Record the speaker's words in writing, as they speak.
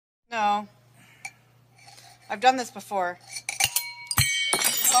No. I've done this before.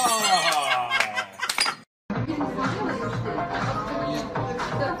 Oh.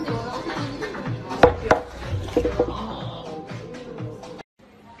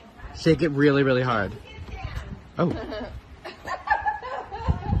 Shake it really, really hard. Oh.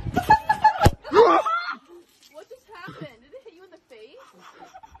 What just happened? Did it hit you in the face?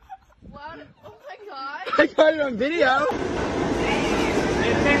 What? Oh my god. I got it on video.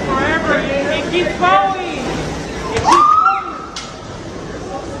 It takes forever. It keeps going. It keeps going.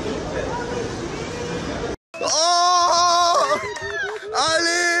 Oh!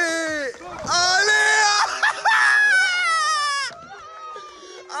 Ali! Ali!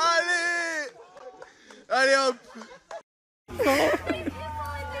 Ali! Ali up! You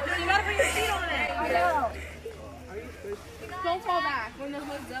gotta put your feet on it. I know. Don't fall back. When the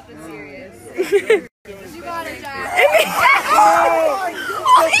hood's up, it's serious. You got it, Jack. Oh my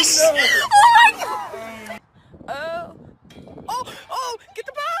god! Oh! Get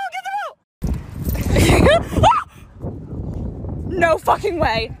the ball! Get the ball! No fucking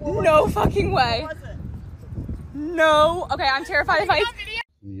way! No fucking way! No. Okay, I'm terrified if I.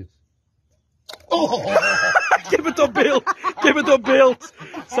 Oh! Give it the bill! Give it the bills!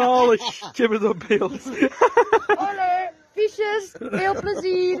 Sorry, give it the bills. Olé, fishes, heel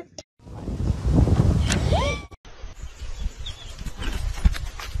plezier.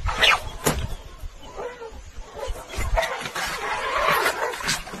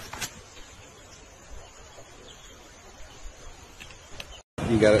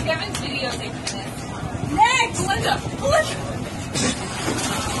 You got it. Kevin's videotaping this. Next! Belinda!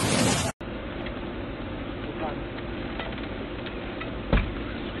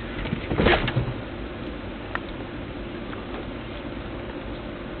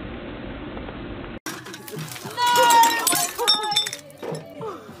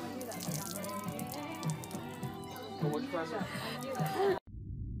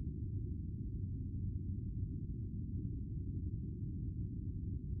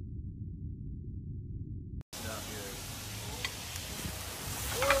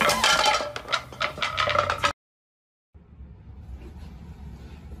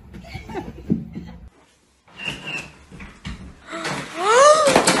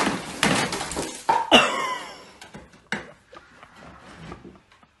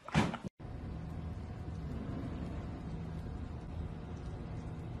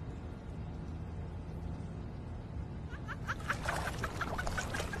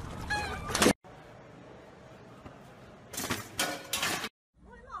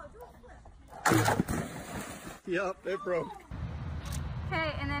 Yup, it broke.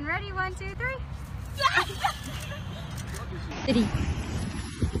 Okay, and then ready, 1, 2, 3.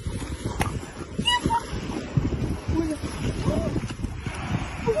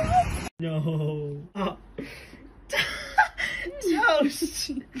 No.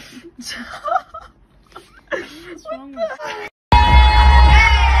 Toast! What's wrong with that?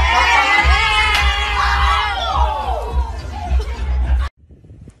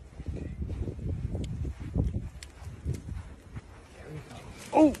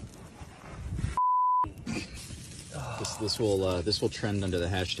 Oh! This will trend under the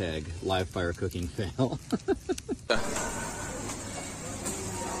hashtag live fire cooking fail.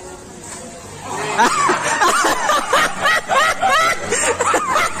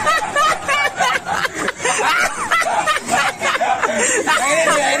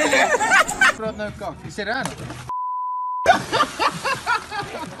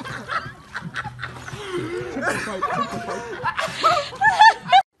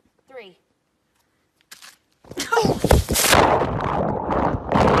 Three.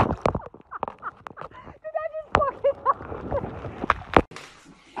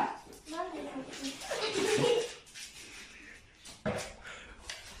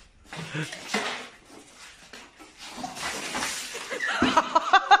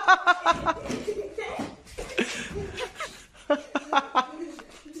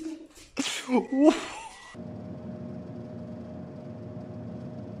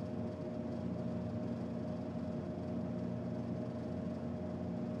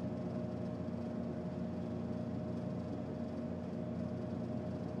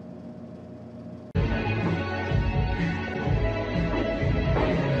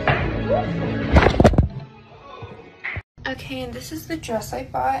 Okay, and this is the dress I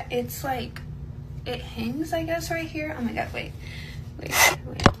bought. It's like, it hangs, I guess, right here. Oh my god, wait,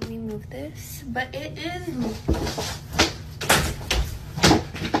 let me move this. But it is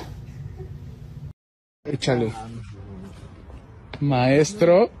Échale.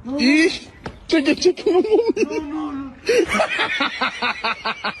 Maestro. Y... Cheque, cheque. No.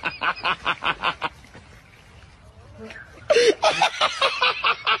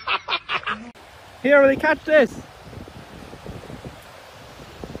 Here, will they catch this?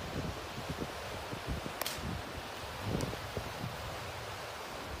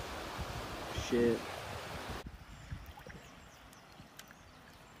 Shit.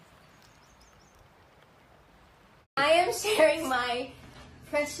 I am sharing my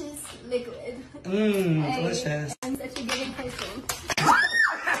precious liquid. Delicious. I'm such a giving person.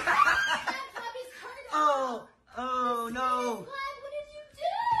 Oh, oh no. What did you do?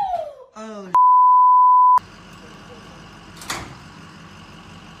 Oh.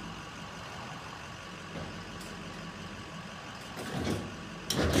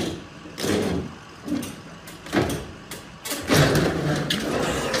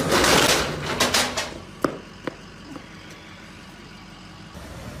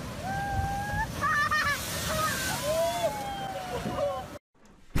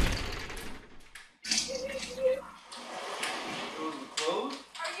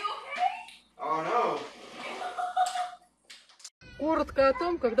 Коротко о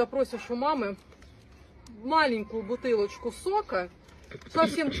том, когда просишь у мамы маленькую бутылочку сока,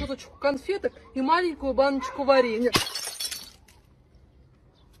 совсем чуточку конфеток и маленькую баночку варенья.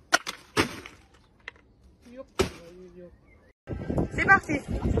 C'est parti.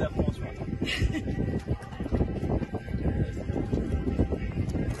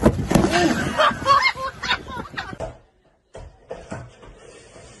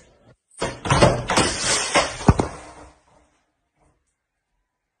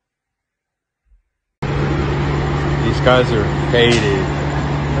 These guys are faded.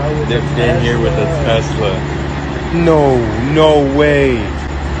 They've been here with a Tesla. No, no way.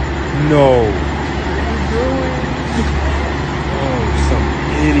 No. Oh, some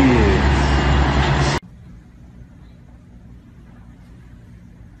idiots.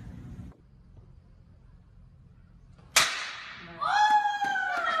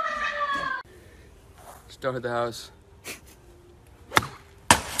 Start the house.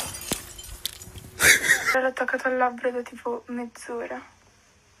 L'ho attaccato al labbro da tipo mezz'ora.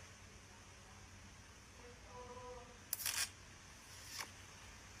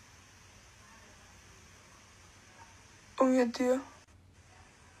 Oh mio Dio.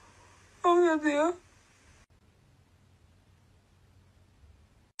 Oh mio Dio.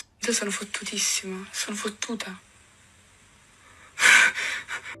 Io sono fottutissima, sono fottuta.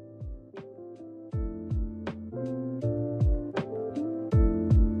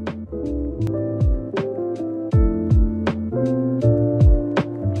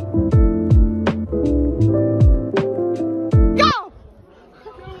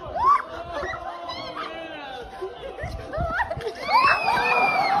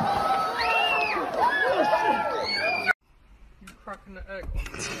 Cracking the egg.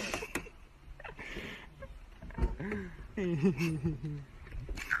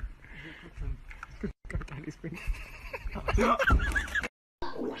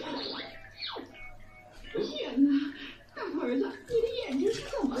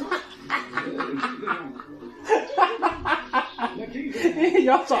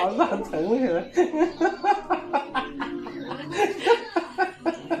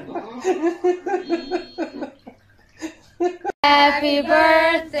 Happy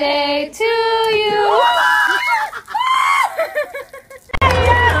birthday to you.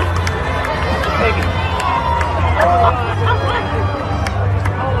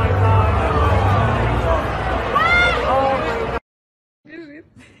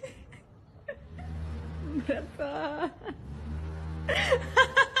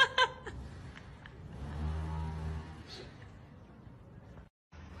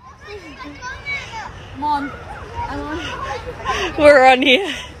 Come on. We're on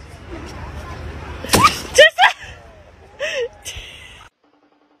here.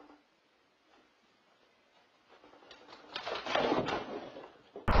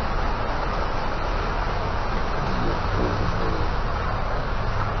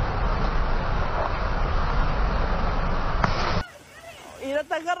 Mira,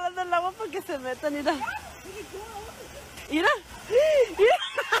 está agarrando el agua para que se metan, mira. Mira, mira.